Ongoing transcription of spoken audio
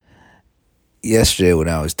Yesterday when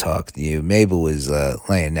I was talking to you, Mabel was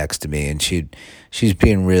laying next to me, and she's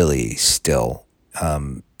being really still,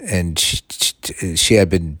 and she had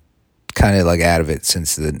been kind of like out of it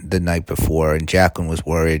since the night before, and Jacqueline was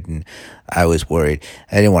worried, and I was worried.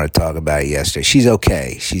 I didn't want to talk about it yesterday. She's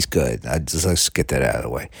okay. She's good. Let's get that out of the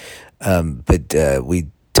way. But we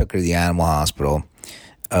took her to the animal hospital,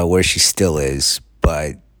 where she still is,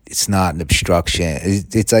 but it's not an obstruction.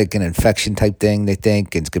 It's like an infection type thing. They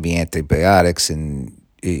think it's gonna be antibiotics, and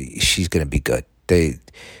she's gonna be good.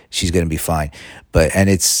 She's gonna be fine. And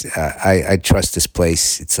it's I trust this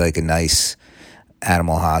place. It's like a nice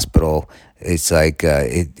animal hospital. It's like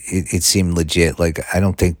it seemed legit. Like I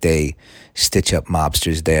don't think they stitch up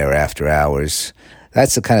mobsters there after hours.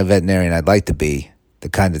 That's the kind of veterinarian I'd like to be. The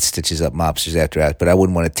kind that stitches up mobsters after hours. But I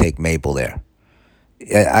wouldn't want to take Mabel there.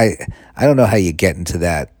 I don't know how you get into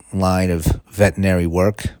that line of veterinary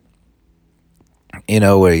work.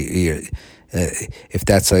 Where if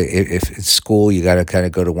that's like if it's school, you got to kind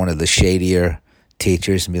of go to one of the shadier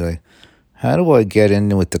teachers and be like, how do I get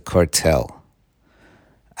in with the cartel?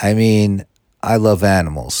 I mean, I love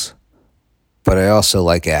animals, but I also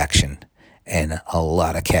like action and a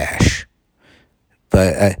lot of cash.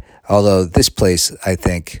 But although this place, I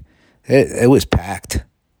think it was packed.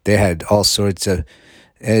 They had all sorts of.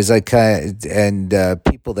 It's like and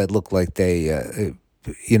people that look like they, a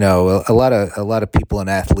lot of people in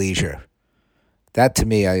athleisure. That to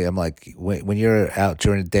me, I'm like when you're out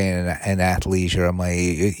during the day in athleisure, I'm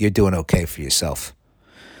like you're doing okay for yourself.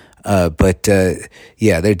 But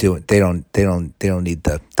yeah, they don't need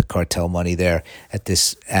the cartel money there at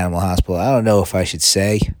this animal hospital. I don't know if I should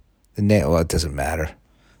say the name. Well, it doesn't matter.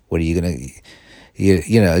 What are you gonna?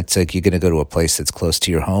 It's like you're gonna go to a place that's close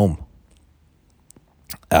to your home.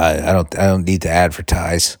 I don't need to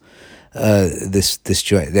advertise this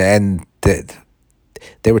joint, and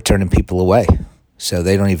they were turning people away, so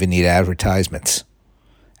they don't even need advertisements.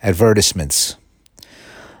 But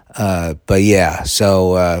yeah,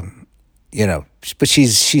 so but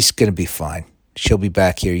she's gonna be fine. She'll be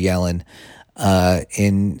back here yelling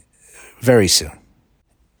in very soon.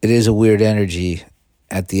 It is a weird energy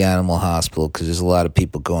at the animal hospital because there's a lot of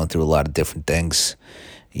people going through a lot of different things.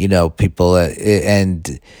 People,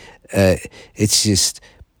 and it's just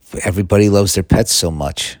everybody loves their pets so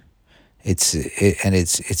much. It's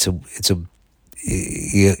a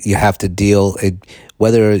you have to deal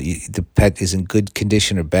whether the pet is in good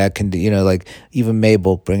condition or bad condition. Like even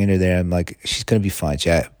Mabel, bringing her there, I'm like she's gonna be fine.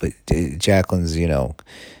 But Jacqueline's,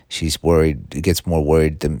 she's worried. Gets more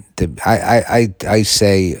worried than I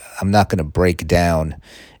say I'm not gonna break down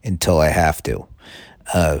until I have to.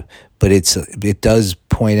 But it does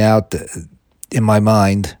point out in my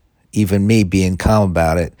mind, even me being calm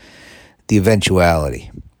about it, the eventuality.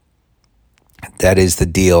 That is the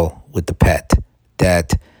deal with the pet,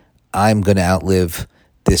 that I'm going to outlive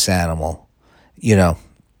this animal, and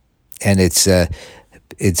it's a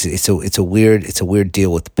weird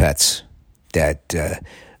deal with the pets that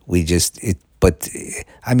we just it. But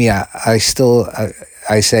I mean, I still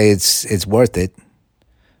say it's worth it,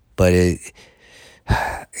 but it's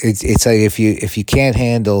like if you can't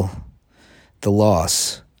handle the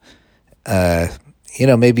loss,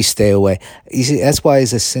 maybe stay away. You see, that's why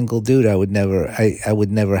as a single dude, I would never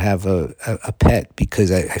have a pet, because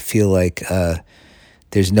I feel like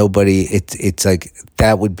there's nobody. It's like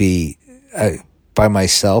that would be by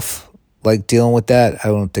myself, like dealing with that. I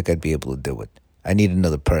don't think I'd be able to do it. I need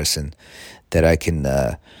another person that I can,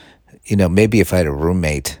 maybe if I had a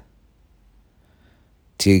roommate.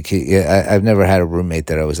 I've never had a roommate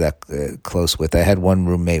that I was that close with. I had one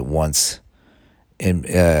roommate once in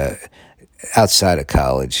outside of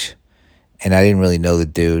college, and I didn't really know the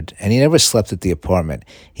dude, and he never slept at the apartment.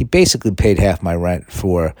 He basically paid half my rent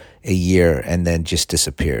for a year and then just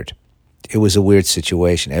disappeared. It was a weird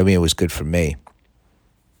situation. I mean, it was good for me,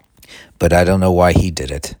 but I don't know why he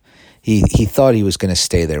did it. He thought he was going to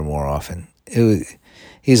stay there more often.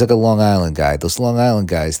 He's like a Long Island guy. Those Long Island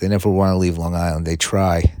guys, they never want to leave Long Island. They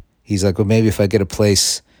try. He's like, well, maybe if I get a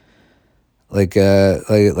place, like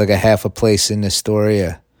a half a place in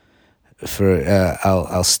Astoria,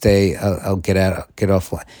 I'll stay. I'll get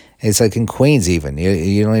off. It's like in Queens even.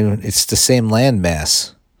 You don't even. It's the same land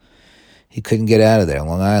mass. He couldn't get out of there.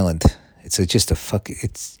 Long Island. It's just a fuck.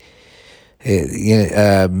 It's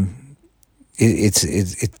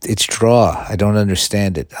draw. I don't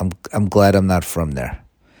understand it. I'm glad I'm not from there.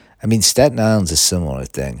 I mean, Staten Island's a similar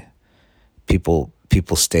thing. People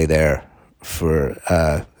stay there for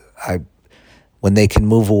when they can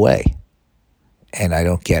move away, and I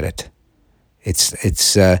don't get it.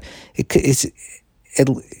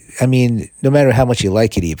 I mean, no matter how much you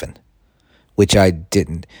like it, even which I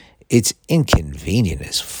didn't. It's inconvenient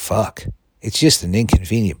as fuck. It's just an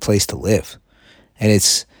inconvenient place to live. And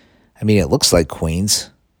it looks like Queens.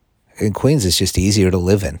 And Queens is just easier to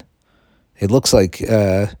live in. It looks like,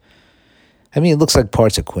 it looks like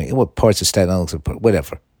parts of Queens. What parts of Staten Island looks like,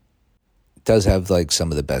 whatever. It does have like some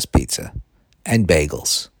of the best pizza and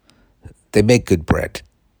bagels. They make good bread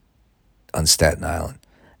on Staten Island,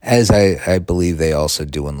 as I believe they also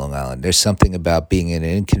do in Long Island. There's something about being in an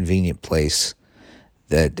inconvenient place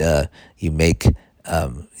that you make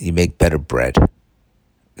better bread.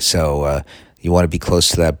 So you want to be close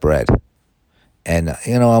to that bread. And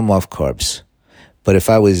I'm off carbs, but if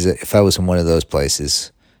I was in one of those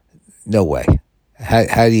places, no way.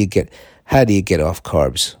 How do you get off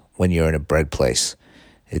carbs when you're in a bread place?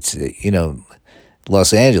 It's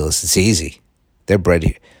Los Angeles. It's easy. Their bread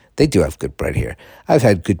here, they do have good bread here. I've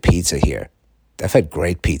had good pizza here. I've had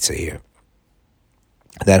great pizza here.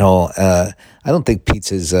 That whole I don't think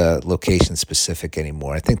pizza's location specific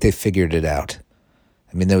anymore. I think they figured it out.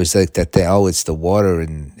 I mean, there was like that thing, it's the water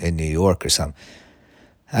in New York or something.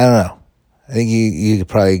 I don't know. I think you could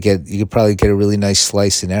probably get a really nice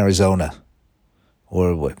slice in Arizona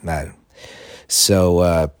or what not.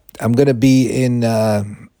 So I'm gonna be in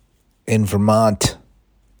Vermont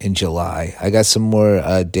in July. I got some more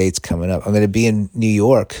dates coming up. I'm gonna be in New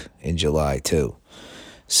York in July too.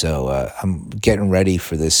 So I'm getting ready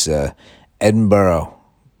for this Edinburgh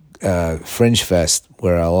Fringe Fest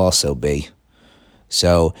where I'll also be.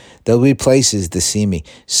 So there'll be places to see me.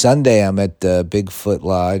 Sunday, I'm at the Bigfoot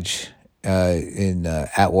Lodge in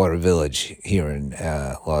Atwater Village here in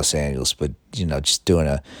Los Angeles. But just doing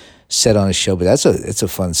a set on a show. But it's a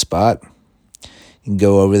fun spot. You can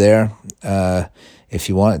go over there if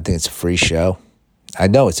you want. I think it's a free show. I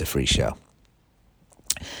know it's a free show.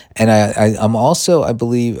 And I'm also, I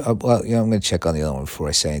believe, I'm going to check on the other one before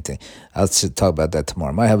I say anything. I'll talk about that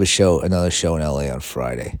tomorrow. I might have another show in LA on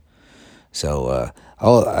Friday. So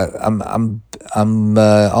I'm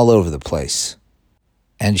all over the place,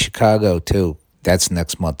 and Chicago too. That's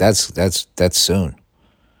next month. That's soon.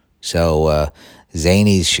 So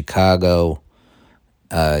Zany's Chicago,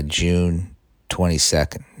 June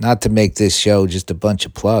 22nd. Not to make this show just a bunch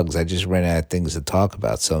of plugs. I just ran out of things to talk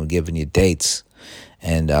about, so I'm giving you dates,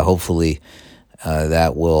 and hopefully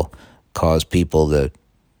that will cause people to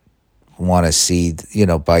want to see,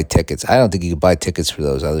 buy tickets. I don't think you can buy tickets for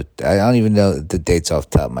those other. I don't even know the dates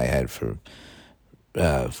off the top of my head for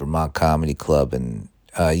Vermont Comedy Club and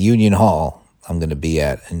Union Hall. I'm going to be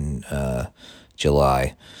at in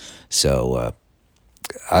July, so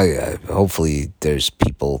I hopefully there's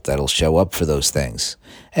people that'll show up for those things,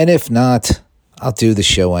 and if not, I'll do the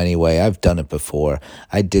show anyway. I've done it before.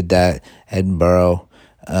 I did that Edinburgh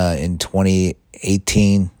in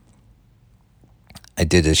 2018. I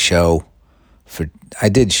did a show. I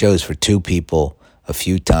did shows for two people a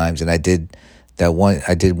few times, and I did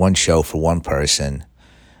one show for one person,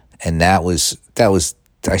 and that was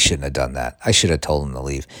I shouldn't have done that. I should have told him to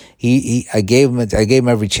leave. I gave him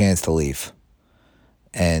every chance to leave,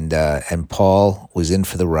 and Paul was in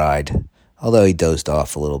for the ride, although he dozed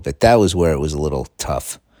off a little bit. That was where it was a little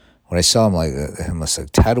tough. When I saw him, I was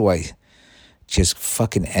like, how do I just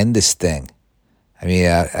fucking end this thing? I mean,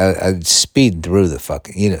 I'd speed through the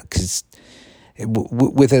fucking, because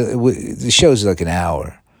the show's like an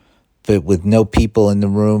hour, but with no people in the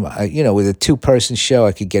room, with a 2-person show,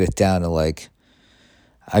 I could get it down to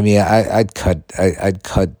I'd cut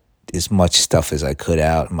as much stuff as I could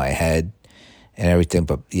out in my head and everything.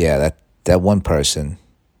 But yeah, that one person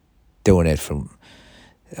doing it from,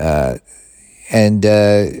 I don't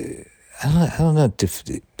know. I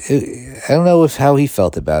don't know how he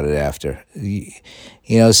felt about it after.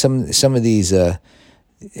 Some of these.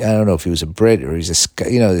 I don't know if he was a Brit or he's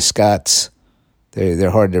the Scots.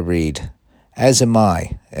 They're hard to read. As am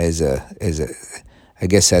I. I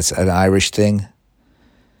guess that's an Irish thing.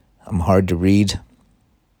 I'm hard to read.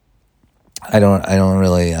 I don't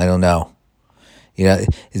know.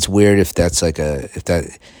 It's weird if that's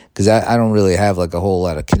because I don't really have like a whole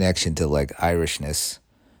lot of connection to like Irishness,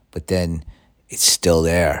 but then it's still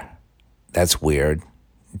there. That's weird.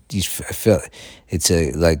 I feel it's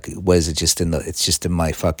was it just it's just in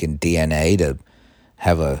my fucking DNA to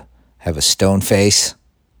have a stone face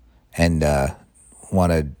and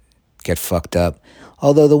want to get fucked up.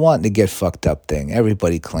 Although the wanting to get fucked up thing,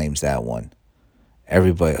 everybody claims that one.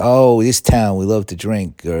 Everybody, this town we love to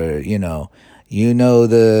drink, or the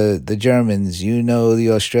Germans, the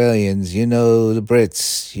Australians, the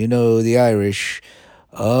Brits, the Irish.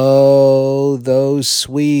 Oh, those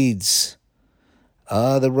Swedes.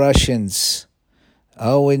 The Russians.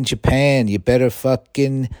 In Japan, you better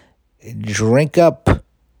fucking Drink Up.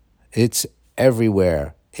 It's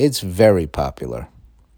everywhere. It's very popular.